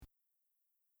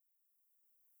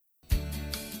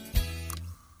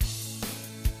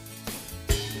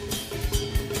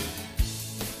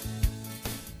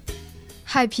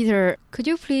Hi, Peter. Could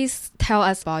you please tell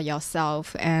us about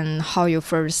yourself and how you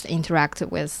first interacted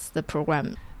with the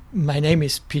program? My name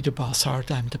is Peter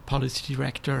Bosshard. I'm the Policy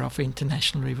Director of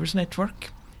International Rivers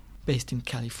Network, based in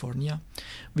California.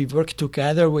 We work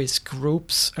together with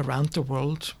groups around the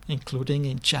world, including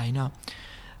in China,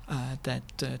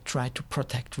 that try to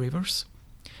protect rivers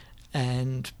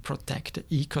and protect the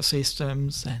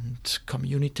ecosystems and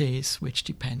communities which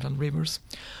depend on rivers.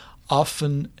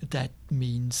 Often that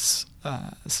means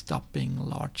stopping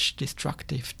large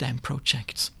destructive dam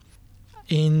projects.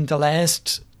 In the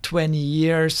last 20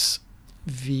 years,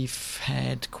 we've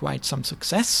had quite some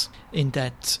success in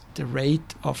that the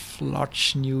rate of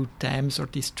large new dams or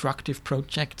destructive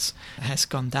projects has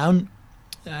gone down,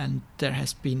 and there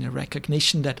has been a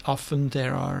recognition that often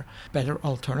there are better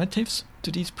alternatives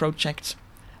to these projects.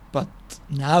 But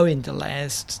now in the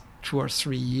last 2 or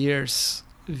 3 years,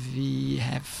 we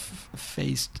have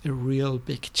faced a real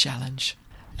big challenge.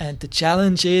 And the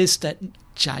challenge is that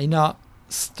China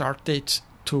started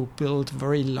to build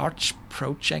very large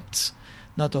projects,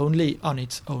 not only on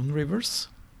its own rivers,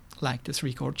 like the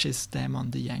Three Gorges Dam on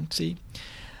the Yangtze,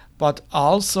 but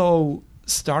also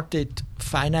started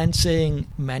financing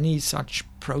many such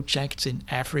projects in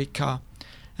Africa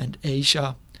and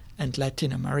Asia and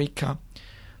Latin America,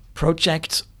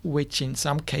 projects which in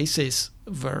some cases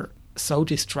were so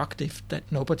destructive that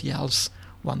nobody else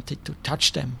wanted to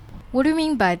touch them. What do you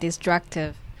mean by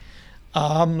destructive?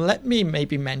 Let me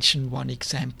maybe mention one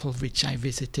example which I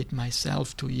visited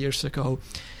myself 2 years ago.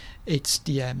 It's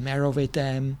the Merowe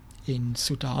Dam in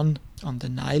Sudan on the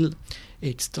Nile.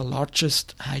 It's the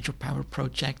largest hydropower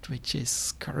project which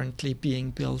is currently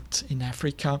being built in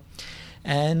Africa,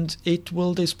 and it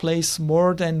will displace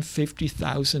more than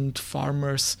 50,000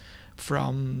 farmers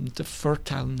from the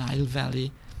fertile Nile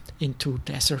Valley into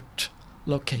desert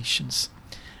locations.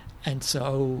 And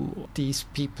so these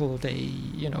people, they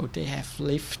have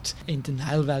lived in the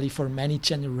Nile Valley for many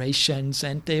generations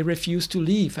and they refuse to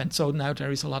leave. And so now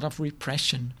there is a lot of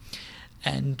repression.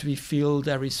 And we feel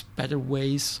there is better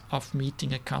ways of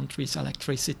meeting a country's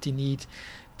electricity need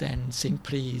than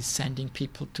simply sending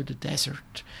people to the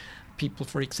desert. People,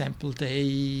 for example,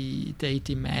 they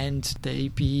demand they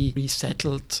be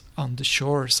resettled on the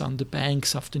shores, on the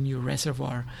banks of the new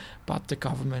reservoir, but the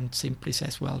government simply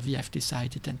says, well, we have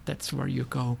decided and that's where you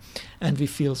go. And we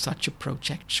feel such a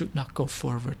project should not go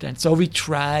forward. And so we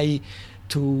try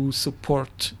to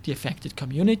support the affected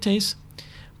communities,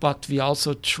 but we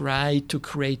also try to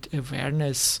create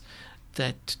awareness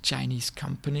that Chinese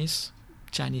companies,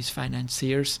 Chinese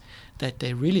financiers, that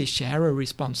they really share a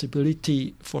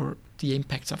responsibility for the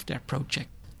impacts of their project.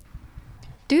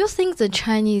 Do you think the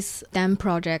Chinese dam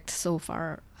projects so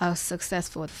far are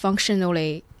successful?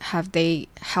 Functionally, have they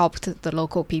helped the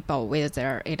local people with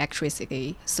their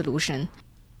electricity solution?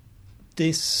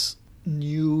 This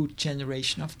new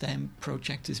generation of dam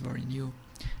projects is very new,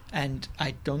 and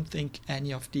I don't think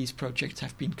any of these projects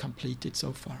have been completed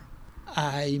so far.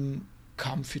 I'm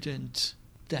confident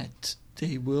that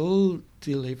they will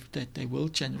deliver, that they will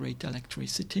generate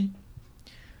electricity.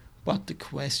 But the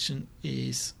question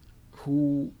is,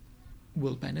 who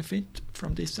will benefit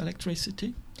from this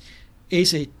electricity?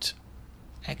 Is it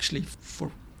actually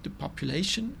for the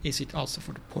population? Is it also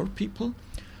for the poor people?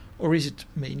 Or is it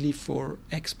mainly for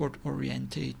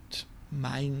export-oriented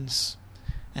mines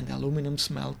and aluminum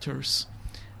smelters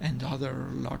and other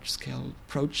large-scale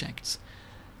projects?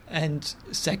 And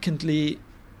secondly,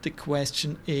 the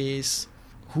question is,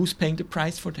 who's paying the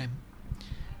price for them?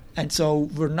 And so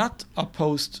we're not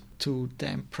opposed to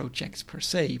dam projects per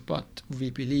se, but we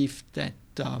believe that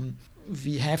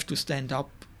we have to stand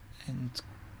up and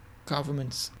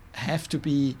governments have to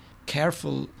be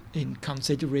careful in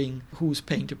considering who's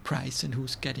paying the price and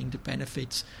who's getting the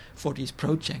benefits for these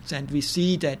projects. And we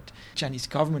see that Chinese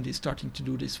government is starting to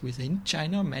do this within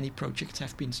China. Many projects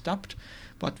have been stopped,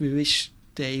 but we wish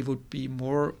they would be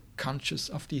more conscious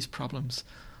of these problems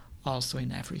also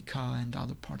in Africa and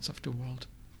other parts of the world.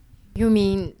 You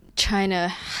mean China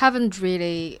haven't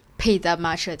really paid that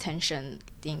much attention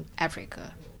in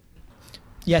Africa?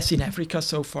 Yes, in Africa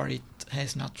so far it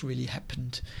has not really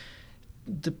happened.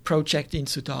 The project in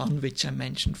Sudan, which I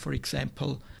mentioned, for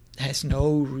example, has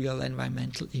no real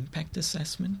environmental impact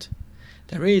assessment.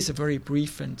 There is a very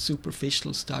brief and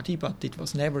superficial study, but it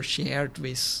was never shared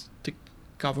with the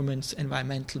government's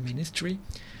environmental ministry.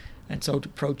 And so the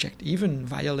project even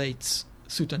violates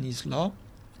Sudanese law,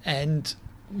 and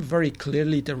very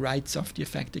clearly the rights of the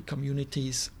affected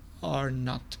communities are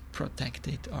not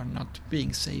protected, are not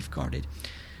being safeguarded.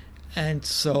 And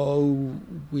so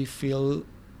we feel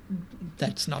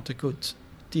that's not a good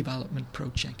development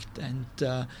project. And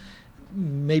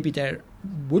maybe there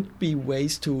would be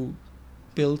ways to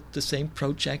build the same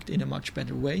project in a much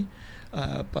better way,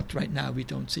 but right now we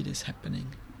don't see this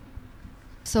happening.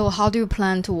 So how do you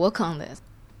plan to work on this?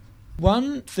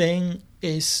 One thing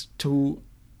is to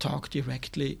talk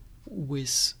directly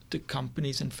with the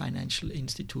companies and financial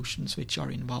institutions which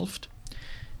are involved.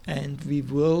 And we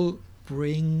will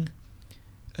bring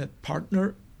a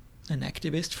partner, an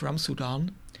activist from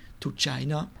Sudan, to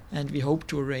China, and we hope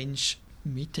to arrange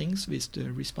meetings with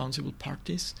the responsible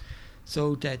parties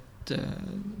so that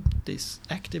this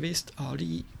activist,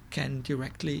 Ali, can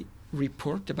directly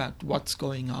report about what's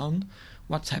going on,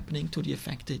 what's happening to the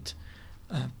affected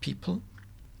people.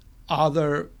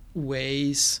 Other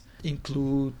ways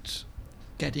include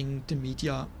getting the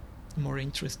media more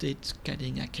interested,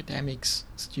 getting academics,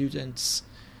 students,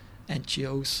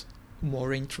 NGOs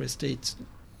more interested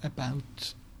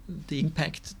about the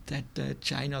impact that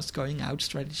China's going out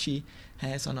strategy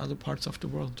has on other parts of the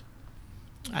world.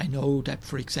 I know that,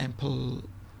 for example,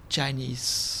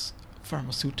 Chinese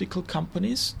pharmaceutical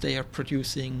companies, they are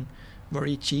producing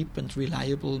very cheap and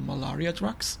reliable malaria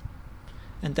drugs.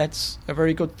 And that's a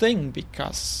very good thing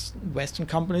because Western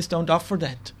companies don't offer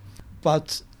that.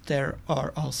 But there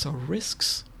are also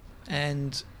risks.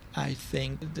 And I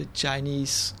think the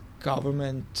Chinese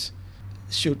government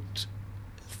should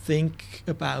think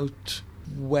about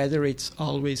whether it's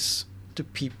always the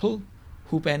people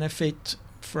who benefit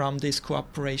from this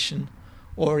cooperation,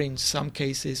 or in some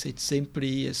cases it's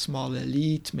simply a small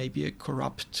elite, maybe a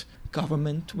corrupt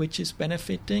government which is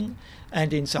benefiting.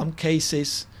 And in some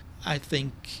cases I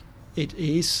think it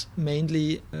is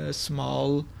mainly a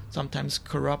small, sometimes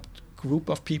corrupt group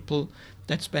of people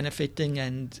that's benefiting,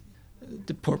 and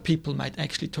the poor people might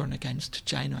actually turn against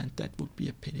China, and that would be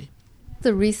a pity.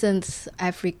 The recent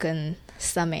African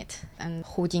summit and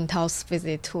Hu Jintao's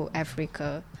visit to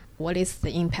Africa, what is the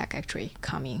impact actually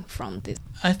coming from this?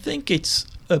 I think it's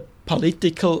a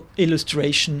political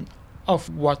illustration of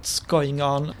what's going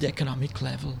on at the economic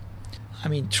level. I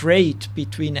mean, trade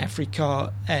between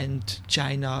Africa and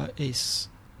China is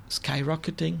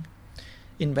skyrocketing.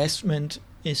 Investment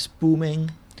is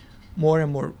booming. More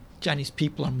and more Chinese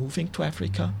people are moving to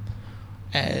Africa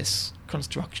as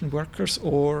construction workers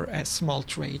or as small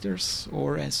traders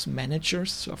or as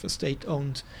managers of a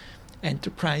state-owned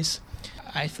enterprise.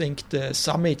 I think the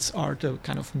summits are the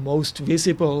kind of most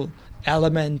visible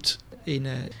element in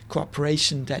a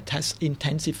cooperation that has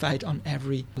intensified on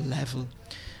every level.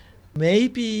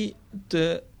 Maybe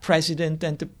the president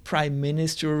and the prime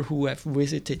minister, who have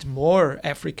visited more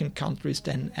African countries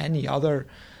than any other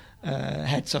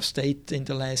heads of state in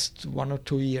the last 1 or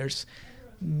 2 years,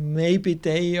 maybe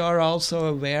they are also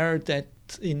aware that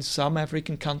in some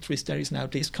African countries there is now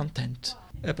discontent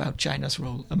about China's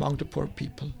role among the poor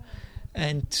people.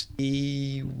 And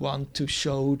they want to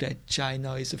show that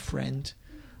China is a friend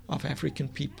of African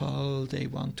people. They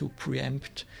want to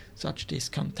preempt such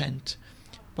discontent.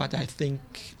 But I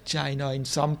think China, in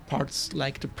some parts,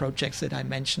 like the projects that I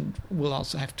mentioned, will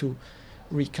also have to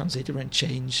reconsider and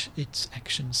change its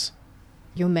actions.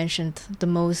 You mentioned the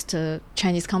most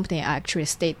Chinese companies are actually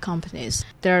state companies.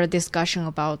 There are discussions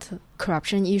about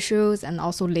corruption issues and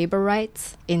also labor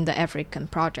rights in the African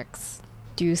projects.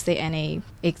 Do you see any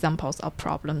examples of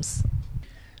problems?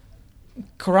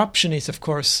 Corruption is, of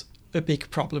course, a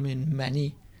big problem in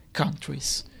many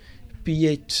countries, be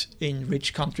it in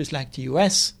rich countries like the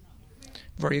US,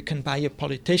 where you can buy a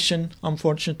politician,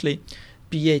 unfortunately,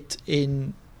 be it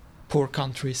in poor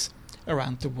countries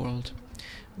around the world.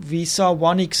 We saw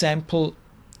one example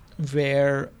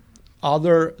where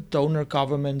other donor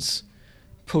governments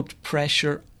put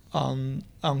pressure on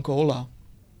Angola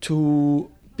to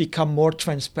become more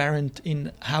transparent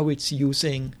in how it's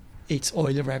using its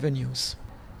oil revenues.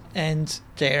 And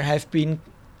there have been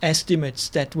estimates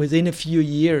that within a few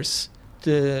years,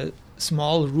 the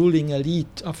small ruling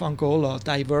elite of Angola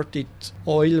diverted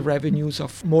oil revenues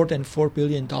of more than $4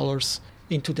 billion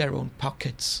into their own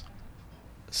pockets.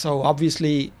 So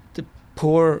obviously the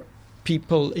poor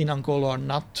people in Angola are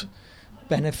not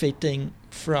benefiting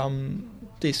from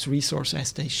this resource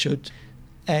as they should.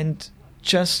 And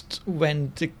just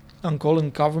when the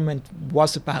Angolan government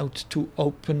was about to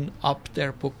open up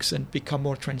their books and become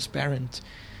more transparent,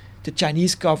 the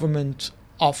Chinese government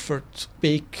offered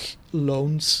big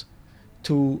loans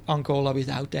to Angola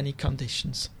without any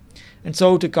conditions. And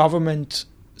so the government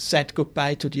said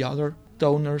goodbye to the other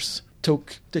donors,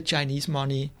 took the Chinese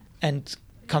money and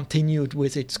continued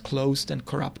with its closed and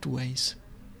corrupt ways.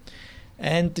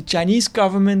 And the Chinese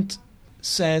government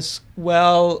says,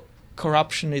 well,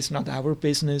 corruption is not our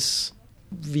business.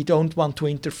 We don't want to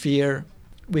interfere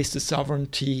with the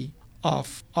sovereignty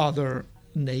of other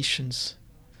nations.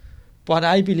 But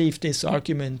I believe this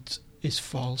argument is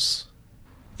false.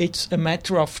 It's a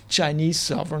matter of Chinese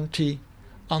sovereignty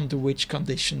under which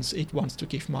conditions it wants to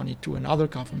give money to another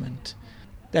government.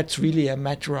 That's really a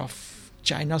matter of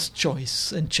China's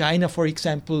choice. And China, for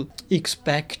example,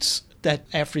 expects that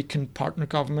African partner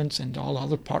governments and all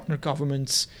other partner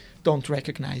governments don't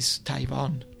recognize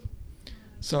Taiwan.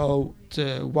 So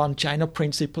the One China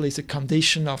principle is a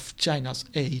condition of China's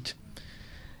aid.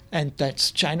 And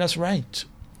that's China's right.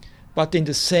 But in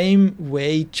the same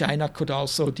way, China could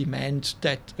also demand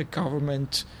that a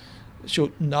government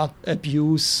should not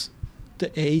abuse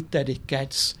the aid that it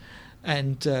gets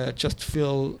and just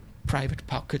fill private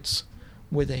pockets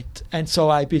with it. And so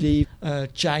I believe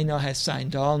China has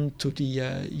signed on to the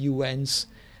UN's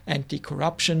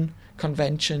anti-corruption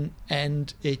convention,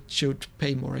 and it should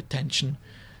pay more attention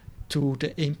to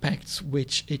the impacts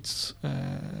which its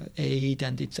aid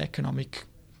and its economic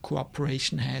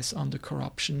cooperation has on the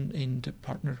corruption in the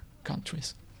partner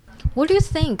countries. What do you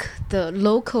think the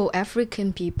local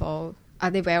African people, are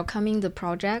they welcoming the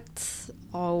projects,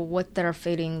 or what their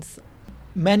feelings?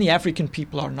 Many African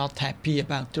people are not happy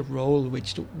about the role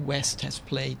which the West has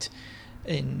played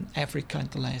in Africa in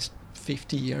the last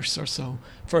 50 years or so.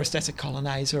 First as a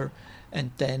colonizer,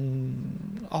 and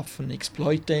then often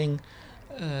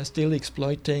still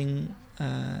exploiting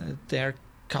their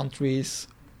countries,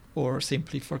 or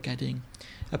simply forgetting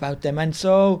about them. And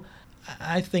so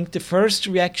I think the first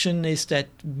reaction is that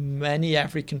many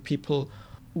African people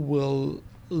will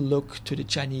look to the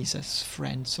Chinese as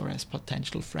friends or as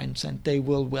potential friends, and they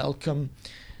will welcome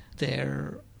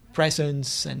their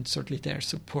presence and certainly their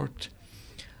support.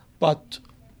 But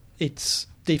it's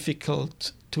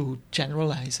difficult to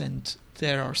generalize, and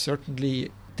there are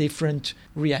certainly different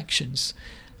reactions.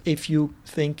 If you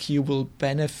think you will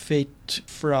benefit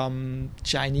from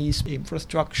Chinese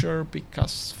infrastructure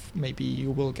because maybe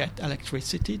you will get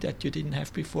electricity that you didn't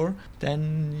have before,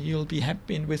 then you'll be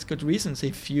happy, and with good reasons.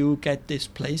 If you get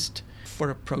displaced for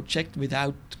a project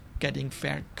without getting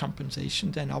fair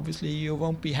compensation, then obviously you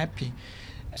won't be happy.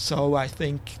 So I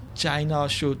think China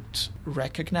should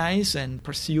recognize and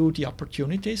pursue the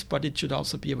opportunities, but it should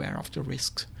also be aware of the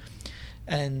risks.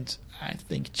 And I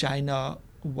think China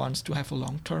wants to have a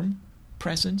long-term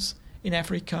presence in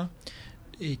Africa.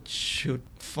 It should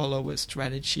follow a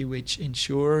strategy which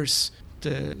ensures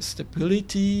the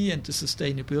stability and the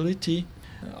sustainability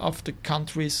of the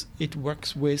countries it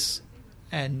works with,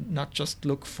 and not just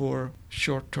look for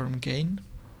short-term gain,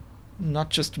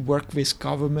 not just work with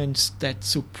governments that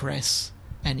suppress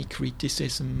any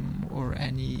criticism or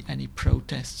any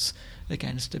protests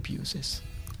against abuses.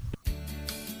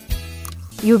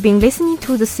 You've been listening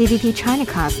to the CDT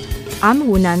ChinaCast. I'm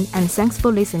Wu Nan, and thanks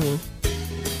for listening.